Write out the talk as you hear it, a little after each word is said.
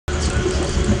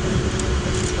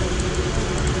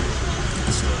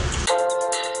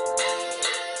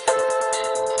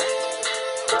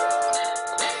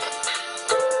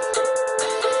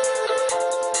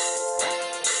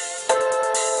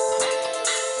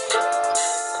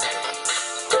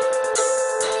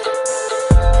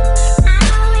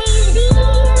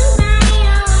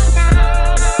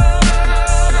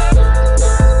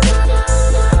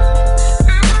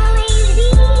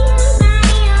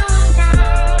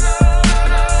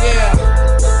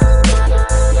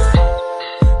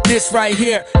This right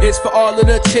here is for all of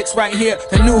the chicks right here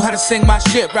that knew how to sing my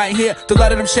shit right here. The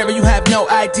lot of them sharing, you have no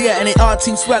idea, and they all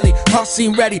team swelly, all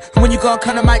seem ready. And when you gon'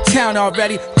 come to my town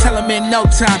already, tell them in no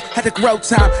time, had to grow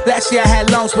time. Last year I had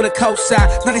loans with a cosign.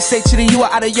 Now they say Chitty, you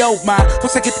are out of your mind.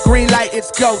 Once I get the green light,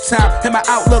 it's go time. And my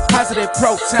outlook positive,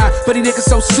 pro time. But these niggas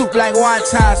so soup like wine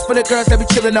times. For the girls that be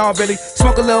chillin' already,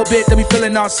 smoke a little bit, they be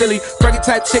feeling all silly. Burger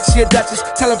type chick, she a duchess.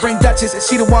 Tell her bring Duchess, and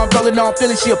she the one rolling on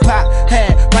feeling she a pot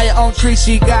head. By your own tree,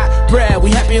 she got bread.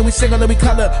 We happy and we single and we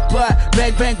color, but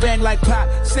bang bang bang like Pop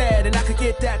said, and I could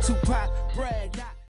get that Tupac bread.